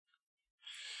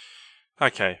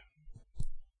Okay.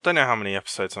 Don't know how many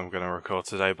episodes I'm going to record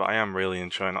today, but I am really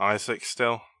enjoying Isaac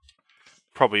still.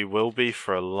 Probably will be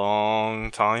for a long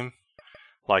time.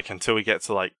 Like, until we get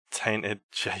to, like, Tainted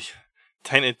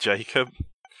Jacob.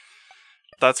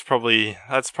 That's probably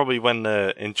when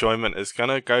the enjoyment is going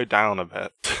to go down a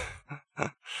bit.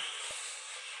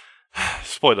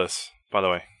 Spoilers, by the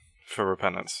way, for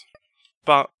Repentance.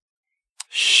 But,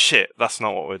 shit, that's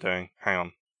not what we're doing. Hang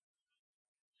on.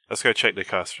 Let's go check the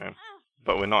curse room.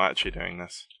 But we're not actually doing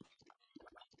this.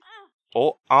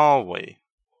 Or are we?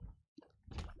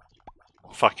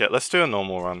 Fuck it, let's do a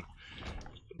normal run.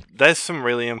 There's some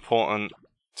really important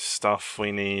stuff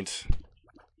we need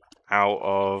out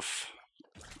of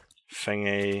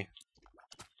thingy.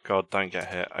 God, don't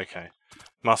get hit. Okay.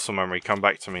 Muscle memory, come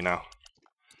back to me now.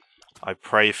 I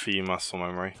pray for you, muscle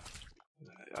memory.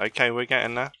 Okay, we're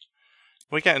getting there.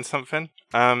 We're getting something.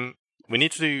 We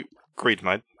need to do greed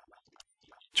mode.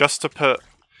 Just to put...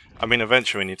 I mean,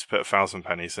 eventually we need to put 1,000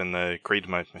 pennies in the greed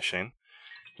mode machine.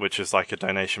 Which is like a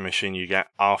donation machine you get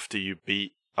after you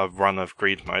beat a run of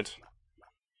greed mode.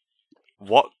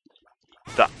 What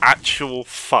the actual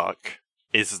fuck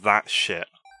is that shit?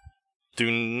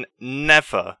 Do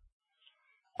never...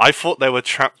 I thought they were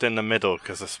trapped in the middle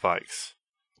because of spikes.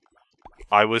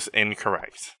 I was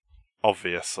incorrect.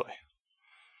 Obviously.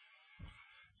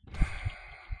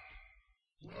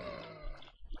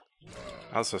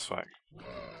 How's this work?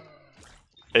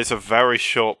 It's a very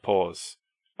short pause.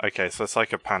 Okay, so it's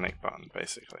like a panic button,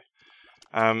 basically.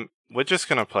 We're just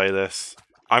gonna play this.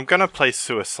 I'm gonna play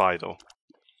Suicidal.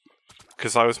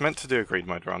 Because I was meant to do a greed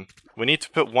mode run. We need to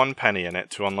put 1 penny in it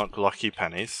to unlock lucky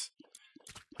pennies.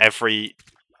 Every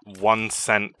 1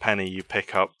 cent penny you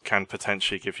pick up can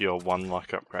potentially give you a 1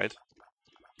 luck upgrade.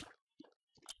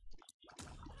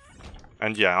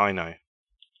 And yeah, I know.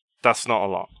 That's not a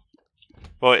lot.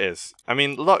 Well, it is. I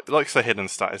mean, luck's a hidden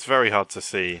stat. It's very hard to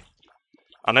see.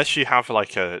 Unless you have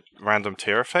like a random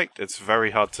tier effect, it's very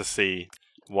hard to see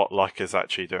what luck is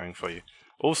actually doing for you.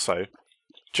 Also,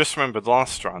 just remember the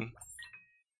last run,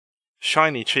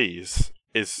 shiny cheese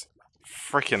is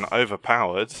freaking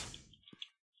overpowered.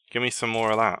 Give me some more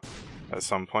of that at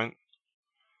some point.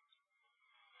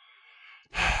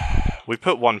 We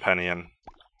put 1 penny in,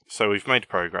 so we've made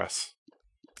progress.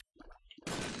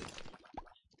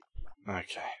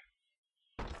 Okay.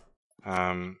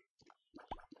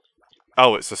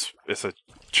 Oh, it's a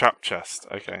trap chest.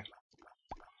 Okay.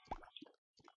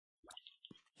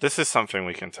 This is something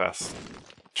we can test.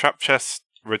 Trap chest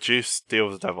reduce deal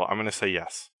with the devil. I'm gonna say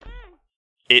yes.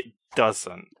 It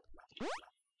doesn't.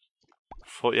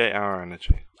 48-hour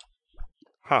energy.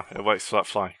 Huh, it works for that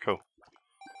fly. Cool.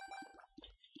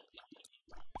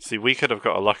 See, we could have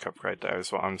got a luck upgrade there,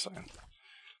 is what I'm saying.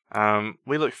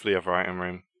 We look for the other item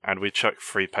room, and we chuck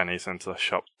 3 pennies into the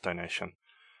shop donation.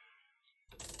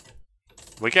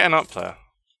 We're getting up there.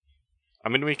 I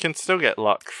mean, we can still get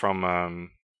luck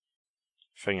from,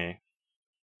 thingy.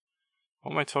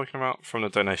 What am I talking about? From the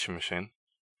donation machine.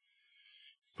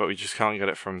 But we just can't get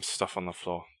it from stuff on the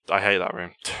floor. I hate that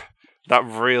room. That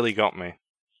really got me.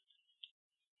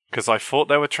 Because I thought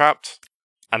they were trapped,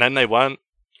 and then they weren't,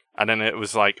 and then it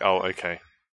was like, oh, okay.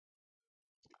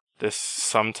 This,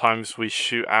 sometimes we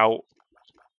shoot out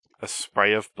a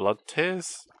spray of blood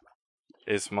tears?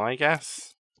 Is my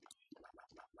guess?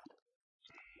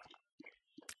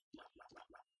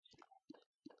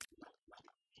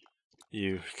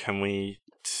 Can we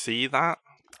see that?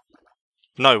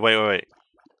 No, wait.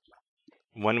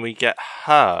 When we get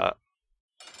hurt...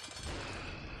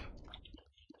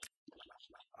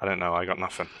 I don't know, I got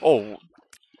nothing. Oh!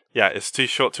 Yeah, it's too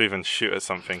short to even shoot at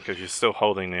something, because you're still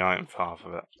holding the item for half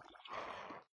of it.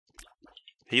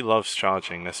 He loves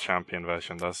charging, this champion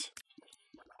version does.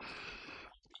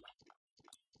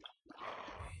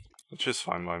 Which is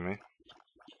fine by me.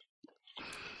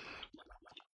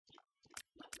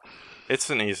 It's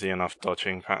an easy enough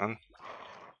dodging pattern.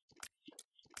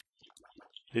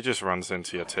 He just runs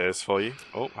into your tears for you.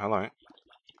 Oh, hello.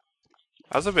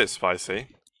 That's a bit spicy.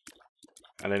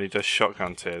 And then he does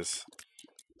shotgun tears.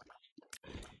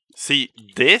 See,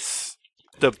 this?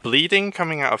 The bleeding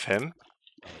coming out of him?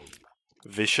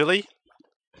 Visually?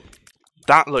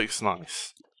 That looks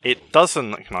nice. It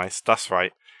doesn't look nice, that's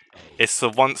right. It's the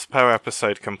once per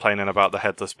episode complaining about the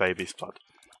headless baby's blood.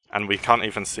 And we can't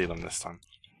even see them this time.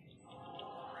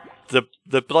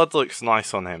 The blood looks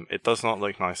nice on him. It does not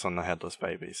look nice on the headless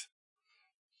babies.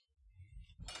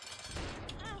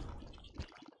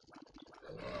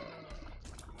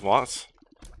 What?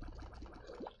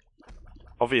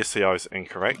 Obviously I was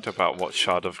incorrect about what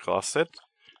Shard of Glass did.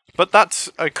 But that's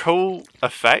a cool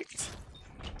effect.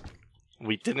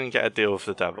 We didn't get a deal with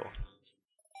the devil.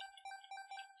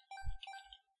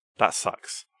 That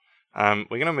sucks.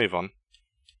 We're gonna move on.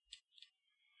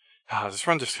 This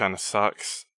run just kind of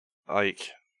sucks. Like,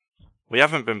 we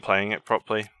haven't been playing it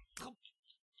properly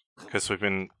because we've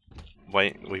been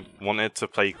we wanted to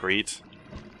play Greed.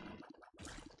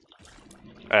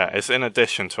 It's in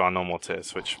addition to our normal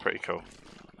tiers, which is pretty cool.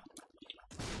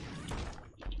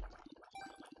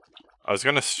 I was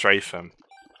gonna strafe him.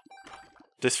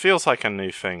 This feels like a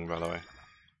new thing, by the way,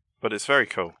 but it's very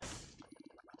cool.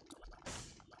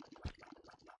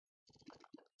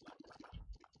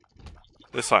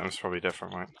 This item's probably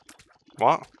different, right?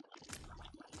 What?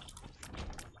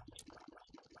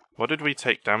 What did we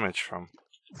take damage from?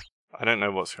 I don't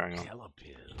know what's going on.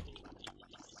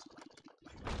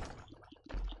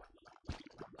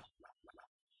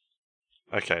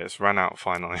 Okay, it's run out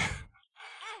finally.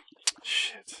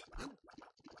 Shit.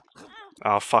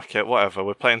 Oh, fuck it, whatever.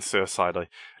 We're playing Suicidally.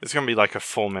 It's gonna be like a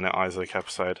 4-minute Isaac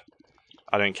episode.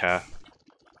 I don't care.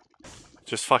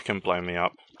 Just fucking blow me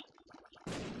up.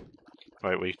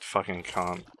 Wait, we fucking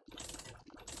can't.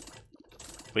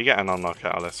 We get an unlock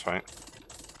out of this, right?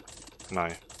 No.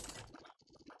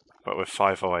 But we're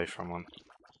 5 away from one.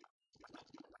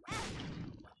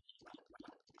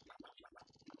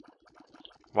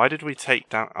 Why did we take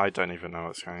down... I don't even know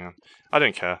what's going on. I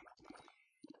don't care.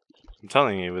 I'm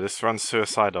telling you, with this run's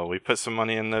suicidal. We put some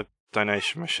money in the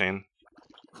donation machine.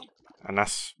 And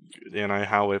that's, you know,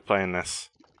 how we're playing this.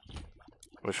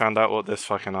 We found out what this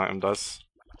fucking item does.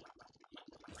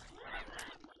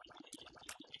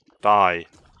 Die.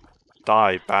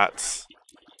 Die, bats.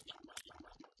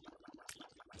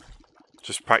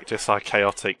 Just practice our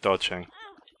chaotic dodging.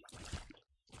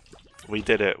 We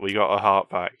did it. We got our heart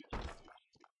back.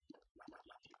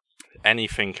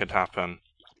 Anything could happen.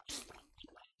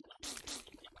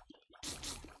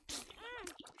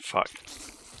 Fuck.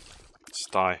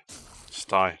 Just die. Just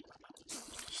die.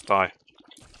 Just die.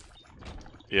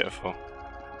 Beautiful.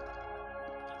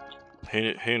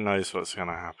 Who knows what's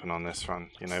gonna happen on this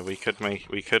run? You know, we could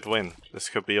win. This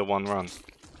could be a 1 run.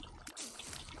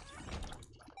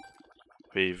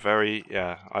 Be very,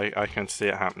 yeah, I can see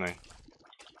it happening.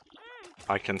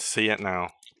 I can see it now.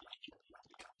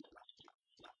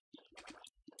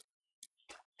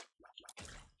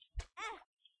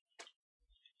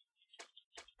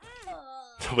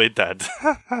 We're dead.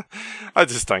 I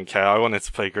just don't care. I wanted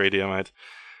to play Greedy mode.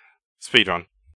 Speedrun.